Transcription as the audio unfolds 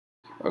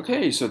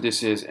Okay, so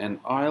this is an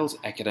IELTS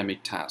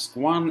academic task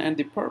 1, and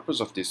the purpose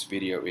of this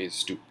video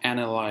is to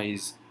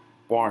analyze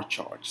bar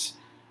charts.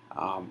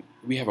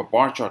 We have a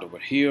bar chart over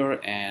here,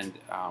 and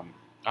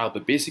I'll be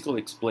basically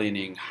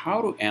explaining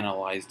how to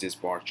analyze this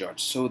bar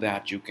chart so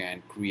that you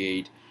can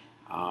create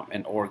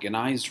an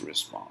organized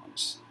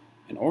response.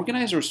 An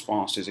organized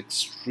response is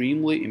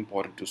extremely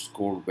important to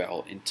score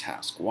well in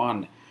task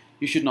 1.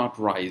 You should not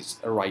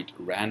write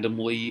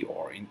randomly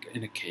or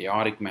in a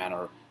chaotic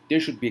manner. There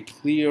should be a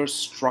clear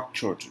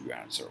structure to your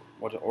answer.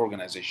 What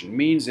organization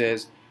means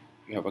is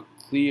you have a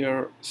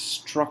clear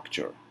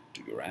structure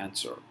to your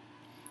answer.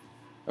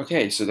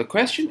 Okay, so the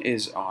question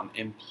is on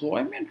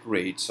employment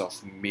rates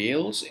of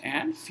males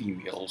and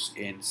females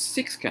in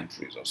 6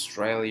 countries: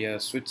 Australia,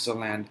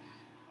 Switzerland,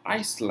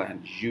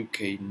 Iceland,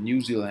 UK,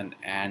 New Zealand,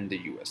 and the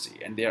USA.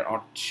 And there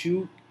are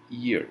 2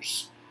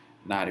 years,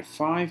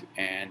 95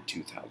 and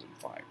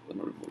 2005. Let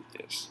me remove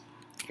this.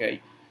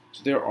 Okay,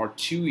 so there are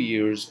 2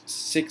 years,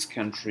 6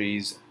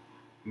 countries,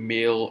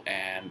 male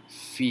and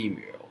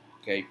female.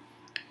 Okay,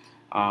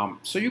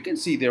 so you can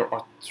see there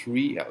are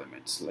 3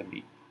 elements. Let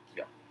me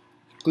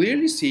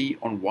clearly see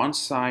on one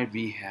side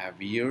we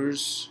have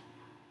years,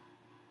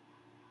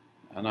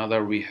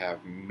 another we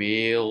have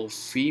male,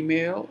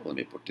 female. Let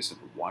me put this in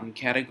one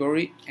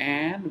category,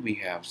 and we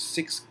have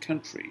 6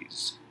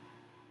 countries.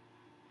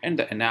 And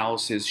the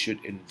analysis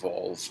should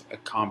involve a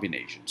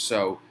combination.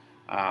 So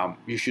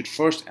you should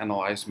first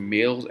analyze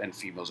males and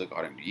females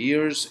according to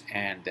years,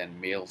 and then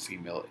male,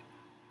 female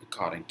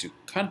according to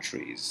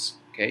countries.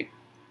 Okay,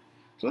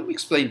 so let me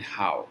explain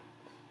how.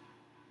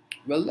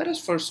 Well, let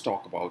us first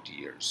talk about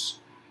years.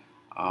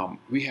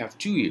 We have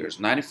 2 years,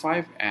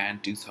 95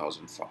 and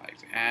 2005,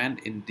 and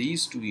in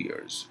these 2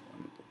 years, let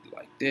me put it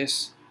like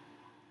this,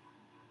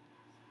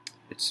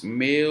 it's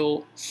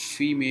male,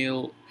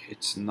 female,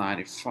 it's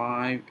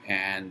 95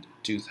 and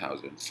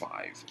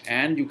 2005,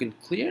 and you can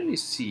clearly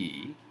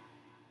see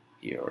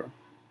here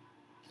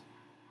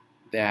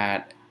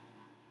that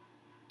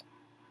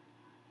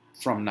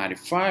from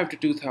 95 to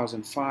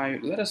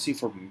 2005, let us see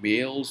for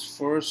males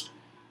first.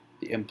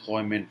 The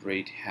employment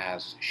rate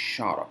has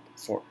shot up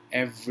for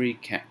every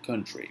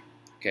country.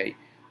 Okay,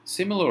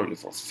 similarly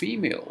for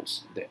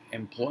females, the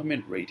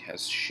employment rate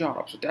has shot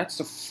up. So that's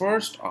the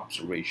first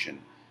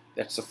observation.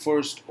 That's the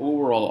first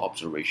overall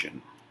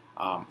observation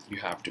you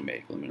have to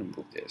make. Let me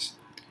remove this.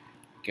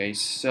 Okay,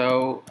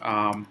 so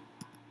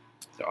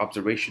the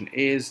observation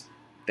is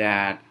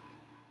that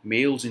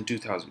males in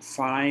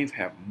 2005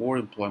 have more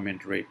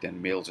employment rate than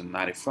males in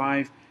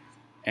 95.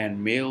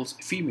 And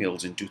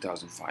females in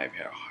 2005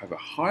 have a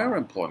higher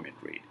employment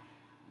rate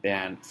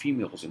than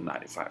females in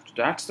 95. So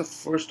that's the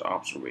first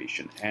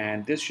observation,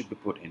 and this should be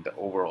put in the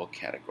overall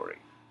category.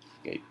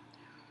 Okay.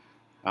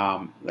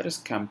 Let us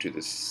come to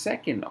the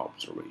second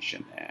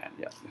observation, and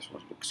yeah, this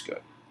one looks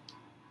good.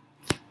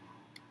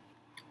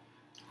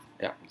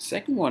 Yeah, the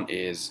second one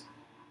is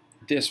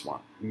this one: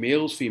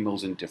 males,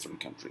 females in different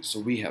countries. So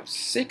we have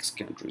 6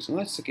 countries, and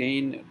let's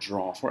again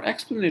draw for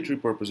explanatory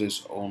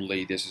purposes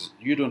only.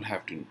 You don't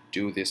have to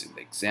do this in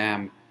the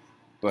exam,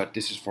 but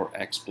this is for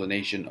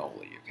explanation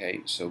only. Okay,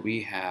 so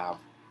we have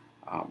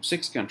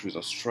 6 countries: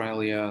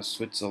 Australia,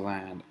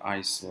 Switzerland,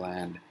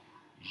 Iceland,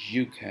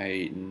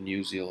 UK,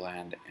 New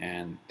Zealand,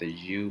 and the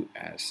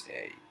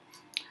USA.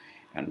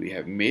 And we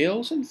have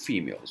males and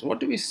females. What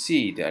do we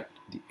see? That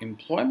the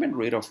employment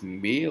rate of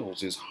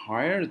males is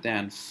higher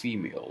than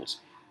females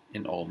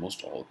in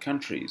almost all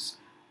countries.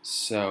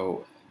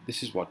 So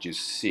this is what you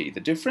see. The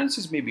difference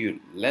is maybe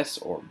less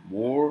or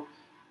more,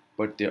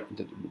 but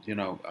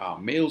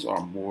males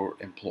are more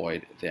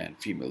employed than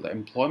female. The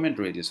employment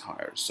rate is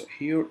higher. So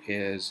here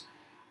is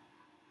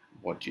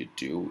what you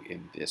do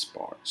in this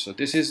part. So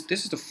this is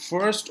the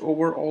first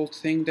overall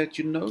thing that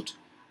you note.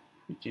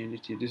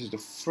 This is the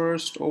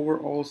first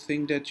overall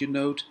thing that you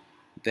note,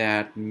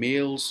 that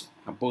males,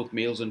 both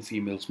males and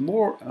females,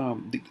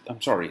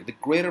 the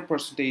greater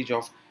percentage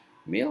of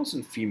males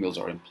and females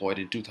are employed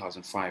in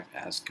 2005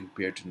 as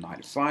compared to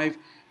 95,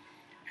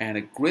 and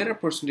a greater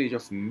percentage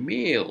of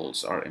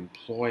males are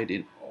employed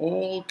in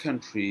all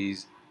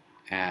countries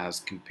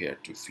as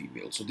compared to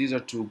females. So these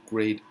are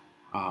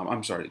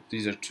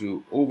these are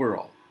 2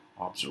 overall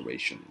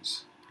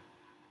observations.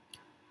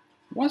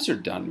 Once you're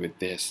done with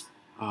this,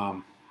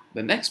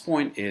 the next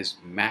point is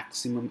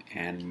maximum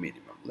and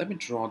minimum. Let me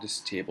draw this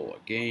table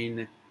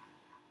again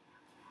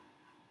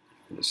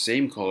in the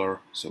same color.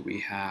 So we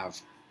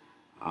have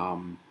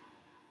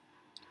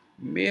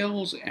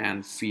males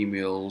and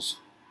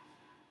females.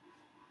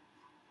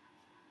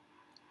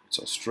 It's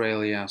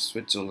Australia,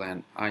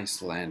 Switzerland,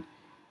 Iceland,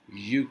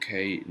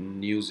 UK,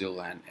 New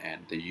Zealand,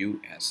 and the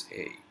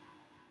USA.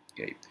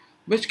 Okay,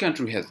 which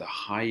country has the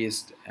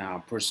highest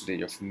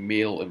percentage of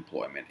male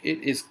employment?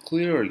 It is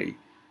clearly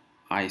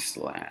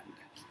Iceland.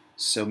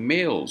 So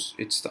males,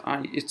 it's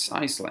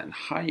Iceland,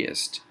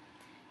 highest.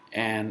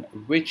 And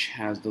which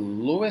has the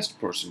lowest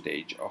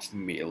percentage of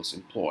males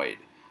employed?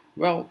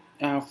 Well,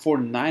 for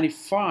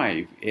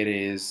 95 it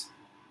is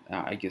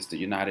I guess the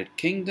United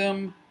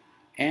Kingdom,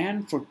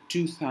 and for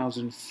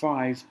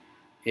 2005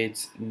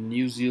 it's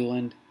New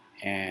Zealand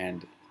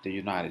and the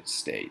United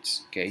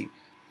States. Okay,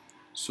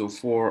 so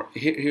for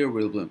here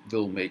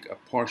we'll make a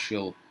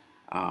partial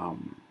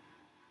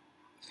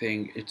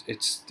thing.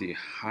 It's the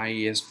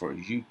highest for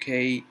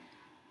UK,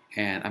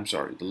 and I'm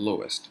sorry, the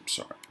lowest. I'm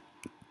sorry,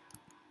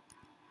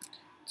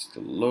 it's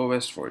the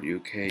lowest for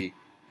UK,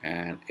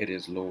 and it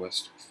is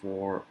lowest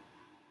for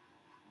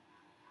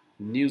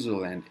New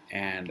Zealand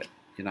and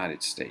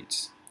United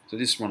States. So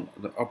this one,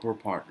 the upper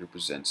part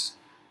represents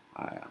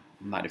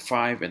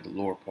 95 and the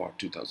lower part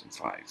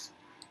 2005.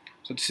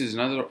 So this is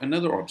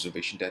another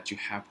observation that you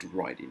have to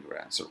write in your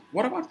answer.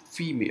 What about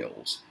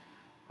females?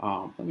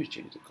 Let me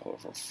change the color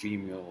for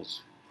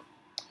females.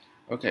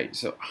 Okay,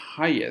 so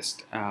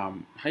highest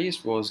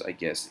was, I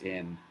guess,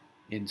 in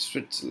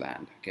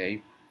Switzerland.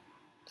 Okay,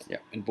 yeah,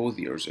 in both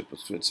years it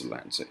was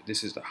Switzerland. So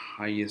this is the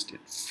highest in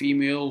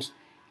females,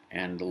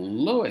 and the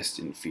lowest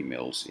in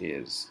females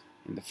is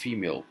in the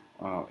female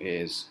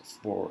is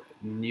for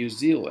New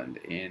Zealand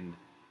in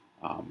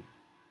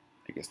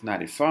I guess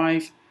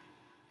 95,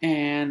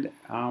 and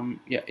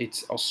yeah,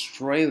 it's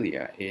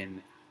Australia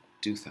in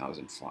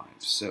 2005.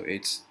 So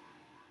it's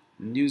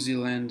New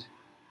Zealand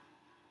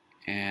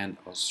and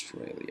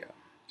Australia.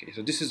 Okay,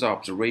 so this is the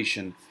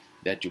observation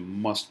that you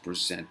must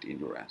present in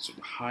your answer,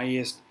 the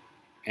highest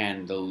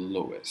and the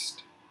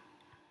lowest.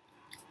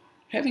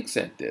 Having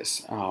said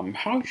this,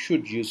 how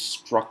should you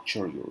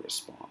structure your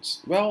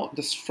response? Well,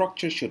 the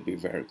structure should be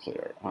very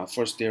clear.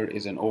 First, there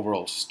is an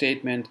overall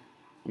statement.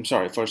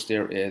 First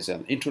there is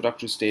an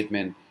introductory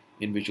statement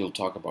in which you'll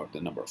talk about the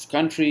number of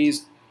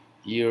countries,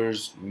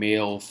 years,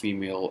 male,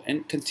 female,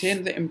 and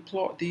contain the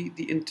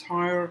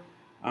entire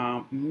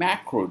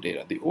macro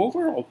data, the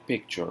overall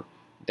picture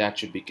that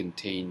should be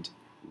contained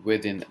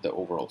within the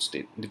overall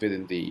statement,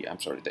 within the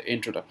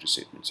introductory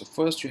statement. So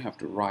first you have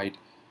to write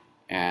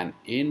an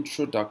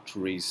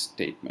introductory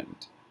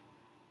statement,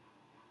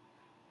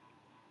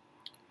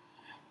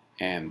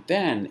 and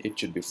then it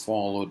should be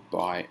followed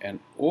by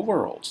an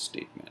overall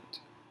statement.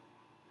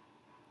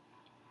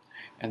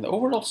 And the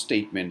overall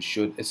statement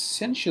should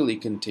essentially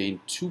contain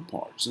two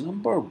parts.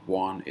 Number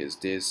one is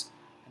this,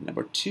 and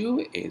number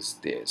two is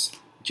this.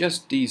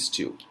 Just these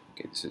two.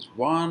 Okay, this is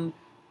one,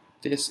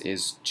 this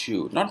is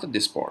two. Not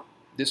this part.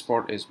 This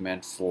part is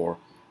meant for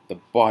the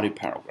body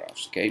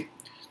paragraphs. Okay,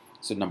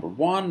 so number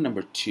one,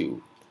 number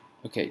two.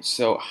 Okay,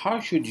 so how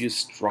should you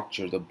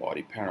structure the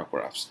body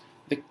paragraphs?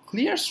 The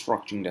clear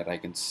structuring that I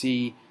can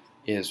see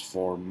is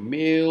for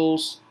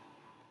males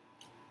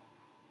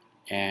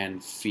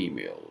and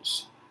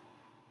females.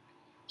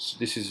 So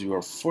this is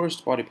your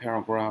first body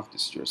paragraph,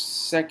 this is your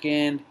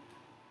second,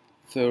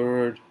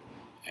 third,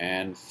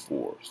 and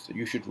fourth. So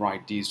you should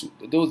write these,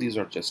 though these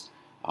are just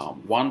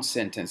one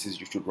sentences,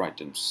 you should write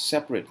them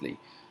separately.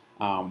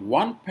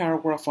 One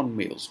paragraph on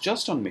males,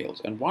 just on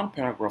males, and one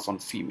paragraph on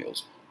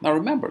females. Now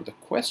remember, the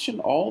question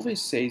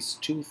always says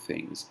two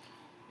things.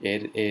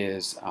 It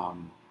is,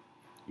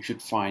 you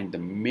should find the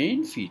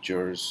main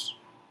features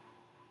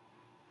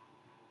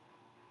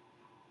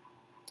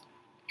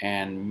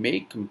and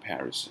make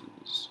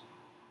comparisons.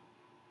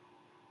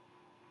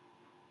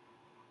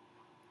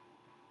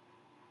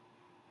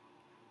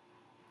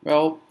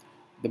 Well,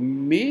 the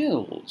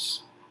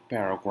males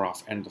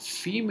paragraph and the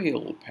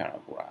female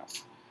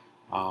paragraph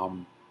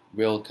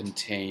will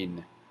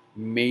contain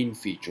main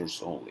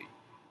features only.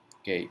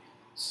 Okay,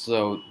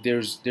 so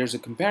there's a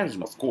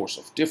comparison, of course,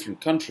 of different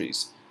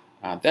countries.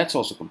 That's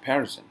also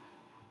comparison,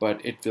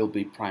 but it will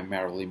be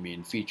primarily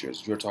main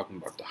features. You're talking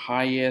about the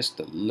highest,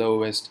 the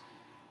lowest,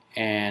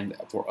 and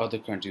for other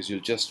countries you'll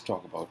just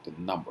talk about the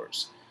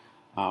numbers.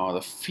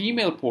 The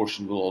female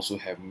portion will also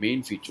have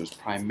main features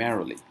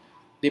primarily.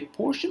 The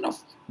portion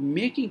of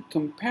making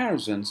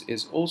comparisons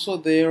is also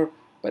there,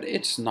 but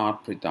it's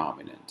not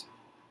predominant.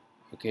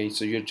 Okay,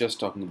 so you're just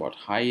talking about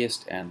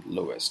highest and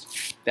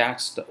lowest.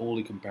 That's the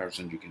only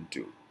comparison you can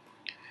do.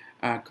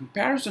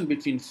 Comparison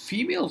between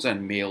females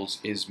and males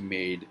is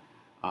made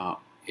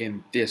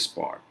in this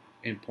part,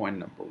 in point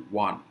number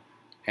one.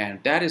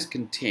 And that is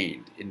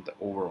contained in the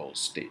overall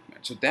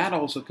statement. So that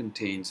also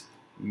contains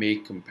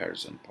make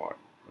comparison part.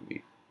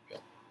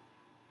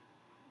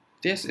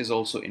 This is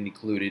also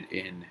included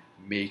in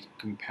make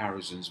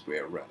comparisons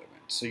where relevant.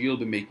 So you'll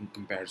be making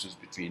comparisons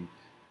between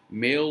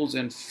males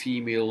and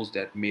females,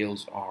 that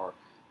males are,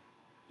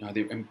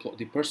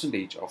 the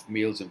percentage of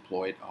males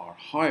employed are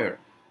higher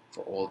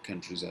for all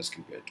countries as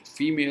compared to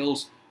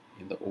females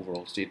in the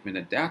overall statement.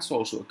 And that's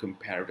also a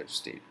comparative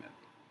statement.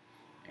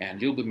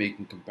 And you'll be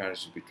making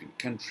comparisons between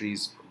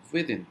countries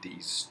within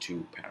these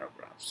two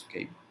paragraphs.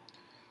 Okay,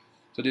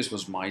 so this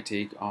was my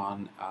take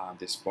on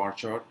this bar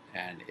chart,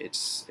 and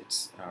it's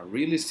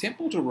really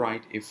simple to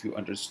write if you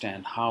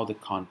understand how the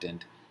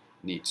content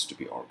needs to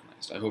be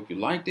organized. I hope you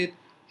liked it.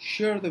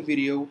 Share the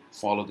video,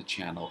 follow the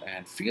channel,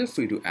 and feel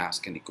free to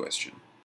ask any question.